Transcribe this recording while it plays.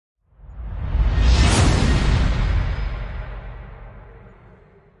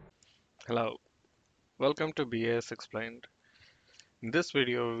Hello, welcome to BAS Explained. In this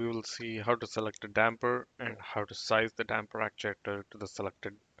video, we will see how to select a damper and how to size the damper actuator to the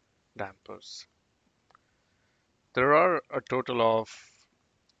selected dampers. There are a total of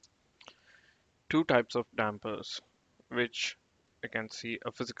two types of dampers, which you can see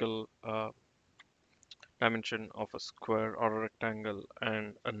a physical dimension of a square or a rectangle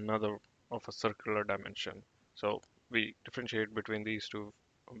and another of a circular dimension. So we differentiate between these two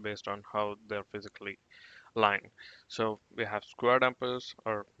based on how they're physically line. So we have square dampers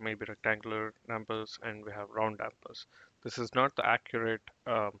or maybe rectangular dampers and we have round dampers. This is not the accurate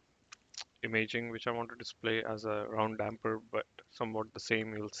imaging which I want to display as a round damper, but somewhat the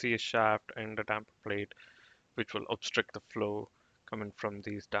same. You'll see a shaft and a damper plate which will obstruct the flow coming from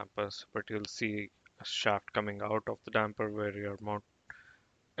these dampers, but you'll see a shaft coming out of the damper where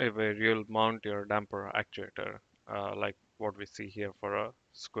you'll mount your damper actuator, like what we see here for a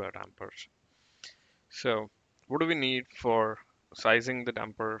square dampers. So, what do we need for sizing the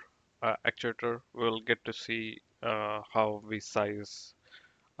damper actuator? We'll get to see how we size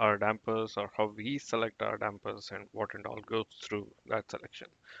our dampers or how we select our dampers and what and all goes through that selection.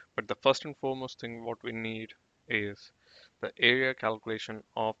 But the first and foremost thing what we need is the area calculation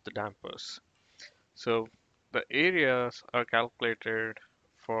of the dampers. So the areas are calculated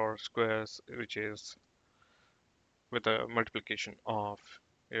for squares, which is with a multiplication of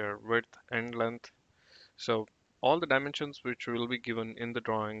your width and length. So all the dimensions which will be given in the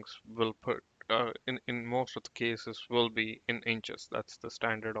drawings will put in most of the cases will be in inches. That's the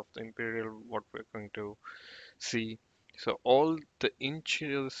standard of the imperial what we're going to see. So all the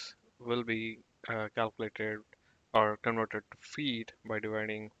inches will be calculated or converted to feet by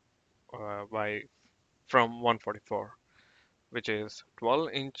dividing by from 144, which is 12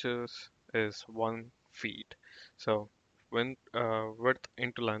 inches is 1 feet. So when width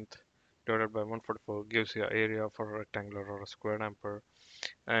into length divided by 144 gives you an area for a rectangular or a square damper.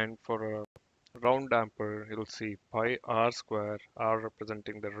 And for a round damper, you'll see pi r square, r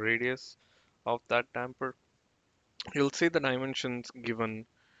representing the radius of that damper. You'll see the dimensions given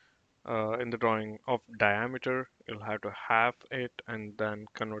in the drawing of diameter. You'll have to half it and then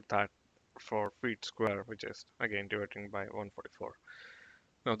convert that for feet square, which is again dividing by 144.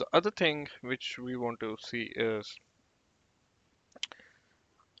 Now, the other thing which we want to see is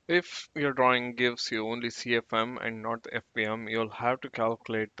if your drawing gives you only CFM and not the FPM, you'll have to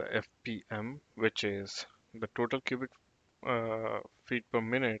calculate the FPM, which is the total cubic feet per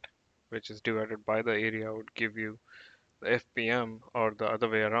minute, which is divided by the area, would give you the FPM, or the other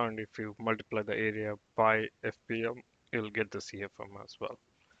way around, if you multiply the area by FPM, you'll get the CFM as well.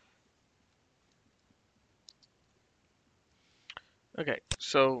 Okay,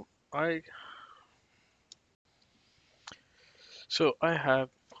 I have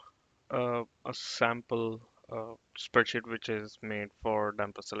a sample spreadsheet which is made for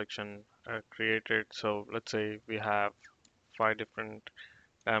damper selection created. So let's say we have 5 different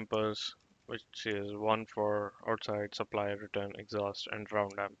dampers, which is one for outside, supply, return, exhaust, and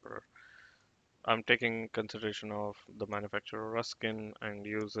round damper. I'm taking consideration of the manufacturer Ruskin and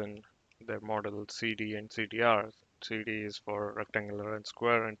using their model CD and CDR. CD is for rectangular and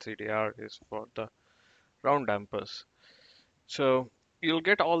square, and CDR is for the round dampers. So you'll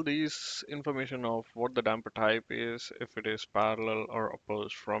get all these information of what the damper type is, if it is parallel or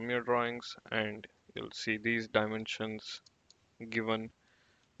opposed from your drawings, and you'll see these dimensions given,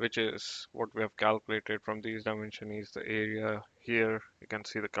 which is what we have calculated from these dimensions is the area. Here you can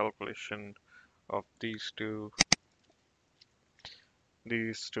see the calculation of these two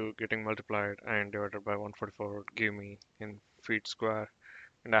getting multiplied and divided by 144 would give me in feet square.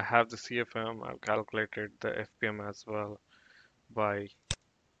 And I have the CFM. I've calculated the FPM as well by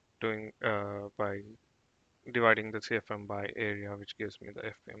doing by dividing the CFM by area, which gives me the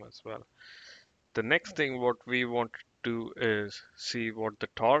FPM as well. The next thing what we want to do is see what the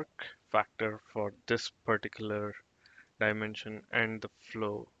torque factor for this particular dimension and the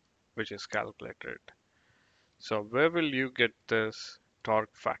flow, which is calculated. So where will you get this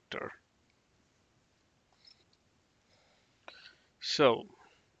torque factor? So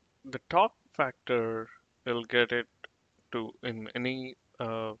the torque factor will get it to in any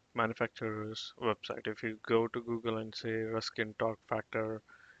manufacturer's website. If you go to Google and say Ruskin torque factor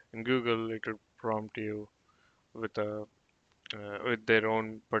in Google, it will prompt you with a with their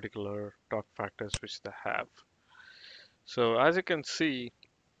own particular torque factors which they have. So as you can see,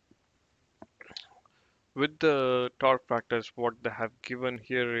 with the torque factors, what they have given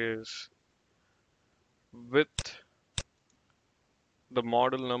here is with the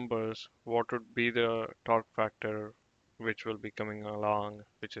model numbers, what would be the torque factor which will be coming along,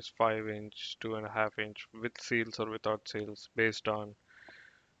 which is 5 inch, 2.5 inch, with seals or without seals, based on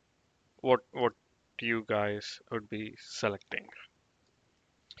what you guys would be selecting.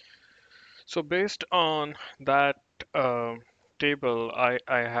 So based on that table, I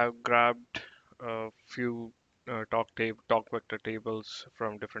have grabbed a few talk vector tables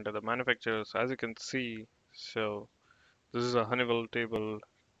from different other manufacturers. As you can see, so this is a Honeywell table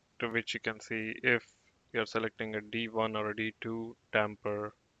to which you can see if you're selecting a D1 or a D2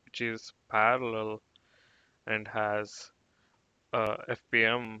 damper, which is parallel and has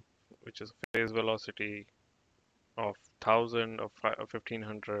FPM, which is phase velocity of 1000 or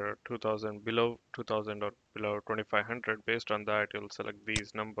 1500, 2000, below 2000 or below 2500. Based on that, you'll select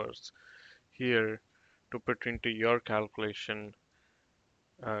these numbers here to put into your calculation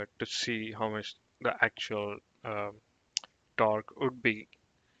to see how much the actual uh, torque would be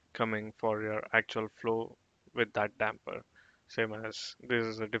coming for your actual flow with that damper. Same as this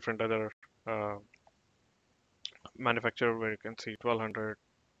is a different other uh, manufacturer where you can see 1200,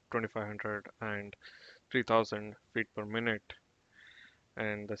 2500, and 3000 feet per minute.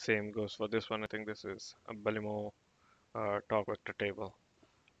 And the same goes for this one. I think this is a Belimo torque vector table.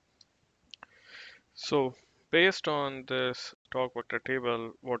 So based on this torque vector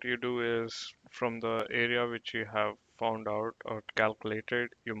table, what you do is from the area which you have found out or calculated,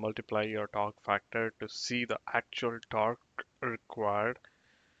 you multiply your torque factor to see the actual torque required,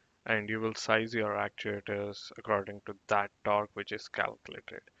 and you will size your actuators according to that torque which is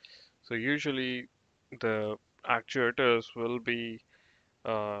calculated. So usually the actuators will be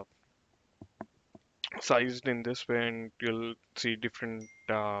uh, sized in this way, and you'll see different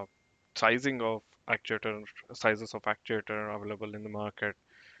sizing of actuator sizes of actuator available in the market,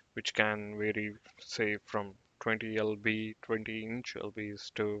 which can vary, say, from 20 lb, 20-inch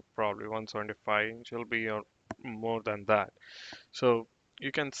lbs to probably 175-inch lb or more than that. So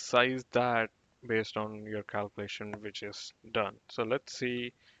you can size that based on your calculation, which is done. So let's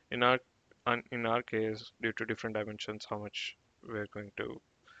see in our case, due to different dimensions, how much we're going to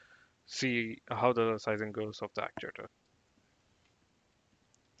see how the sizing goes of the actuator.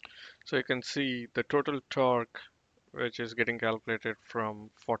 So you can see the total torque, which is getting calculated from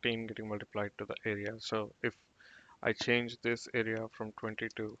 14 getting multiplied to the area. So if I change this area from 20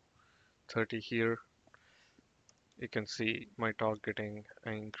 to 30 here, you can see my torque getting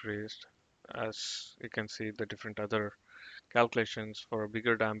increased. As you can see the different other calculations for a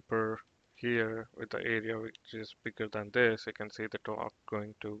bigger damper here with the area which is bigger than this, you can see the torque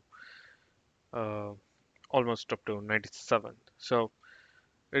going to uh, almost up to 97. So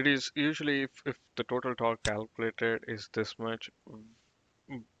it is usually if the total torque calculated is this much,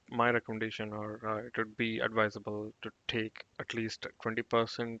 my recommendation or it would be advisable to take at least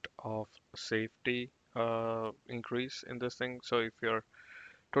 20% of safety increase in this thing. So if your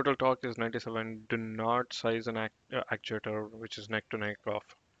total torque is 97, do not size an actuator which is neck to neck of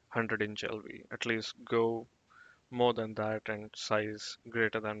 100 inch LV. At least go more than that and size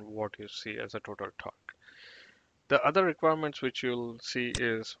greater than what you see as a total torque. The other requirements which you'll see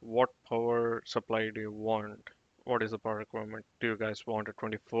is what power supply do you want? What is the power requirement? Do you guys want a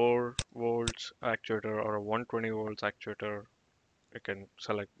 24 volts actuator or a 120 volts actuator? You can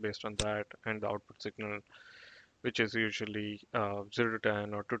select based on that and the output signal, which is usually 0 to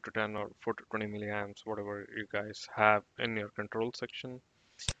 10 or 2 to 10 or 4 to 20 milliamps, whatever you guys have in your control section.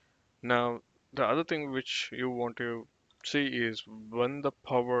 Now, the other thing which you want to see is when the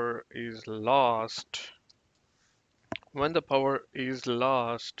power is lost,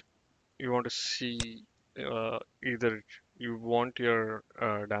 you want to see either you want your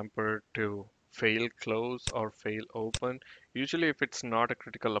damper to fail close or fail open. Usually, if it's not a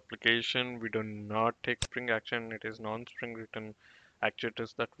critical application, we do not take spring action. It is non-spring return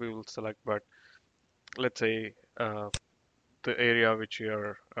actuators that we will select. But let's say the area which you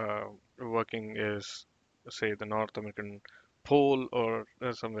are working is, say, the North American pole or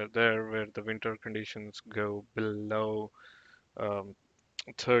somewhere there where the winter conditions go below um,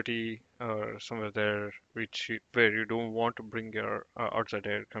 30 or somewhere there, where you don't want to bring your outside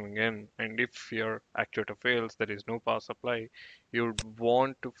air coming in, and if your actuator fails, there is no power supply, you would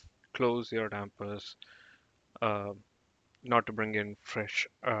want to close your dampers, uh, not to bring in fresh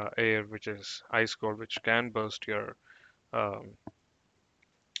air which is ice cold, which can burst your um,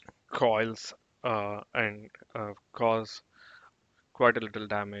 coils and cause quite a little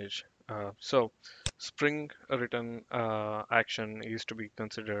damage. So spring return action is to be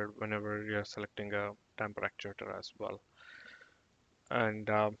considered whenever you're selecting a damper actuator as well. And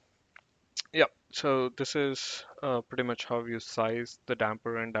yeah, so this is pretty much how you size the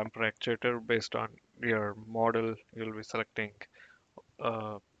damper and damper actuator based on your model, you'll be selecting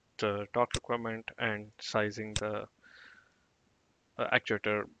uh, the torque requirement and sizing the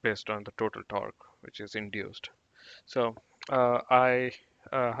actuator based on the total torque which is induced. So I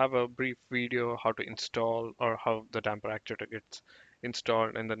have a brief video how to install or how the damper actuator gets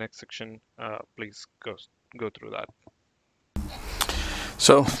installed in the next section. Please go through that.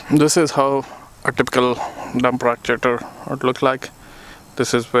 So this is how a typical damper actuator would look like.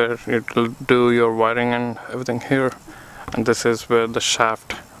 This is where it will do your wiring and everything here, and this is where the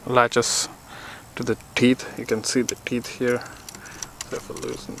shaft latches to the teeth. You can see the teeth here. So if I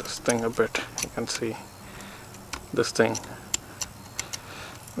loosen this thing a bit, you can see this thing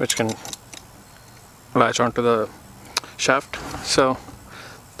which can latch onto the shaft. So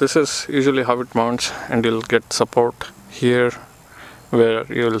this is usually how it mounts, and you'll get support here where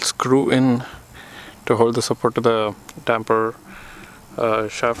you'll screw in to hold the support to the damper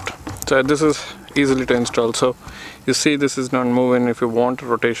shaft. So this is easily to install. So you see this is not moving. If you want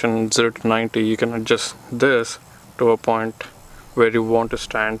rotation 0 to 90, you can adjust this to a point where you want to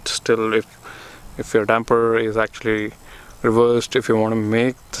stand still. If your damper is actually reversed, if you want to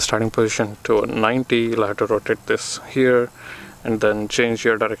make the starting position to a 90, you'll have to rotate this here and then change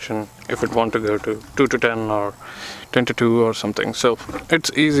your direction if it want to go to 2 to 10 or 10 to 2 or something. So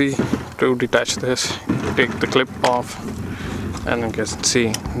it's easy to detach this. You take the clip off and you can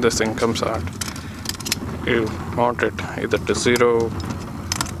see this thing comes out. You mount it either to 0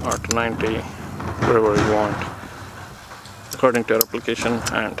 or to 90, wherever you want, according to your application,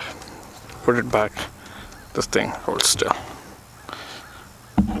 and put it back. This thing holds still.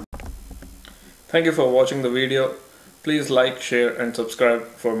 Thank you for watching the video. Please like, share and subscribe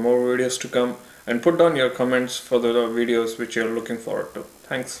for more videos to come, and put down your comments for the videos which you're looking forward to.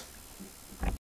 Thanks.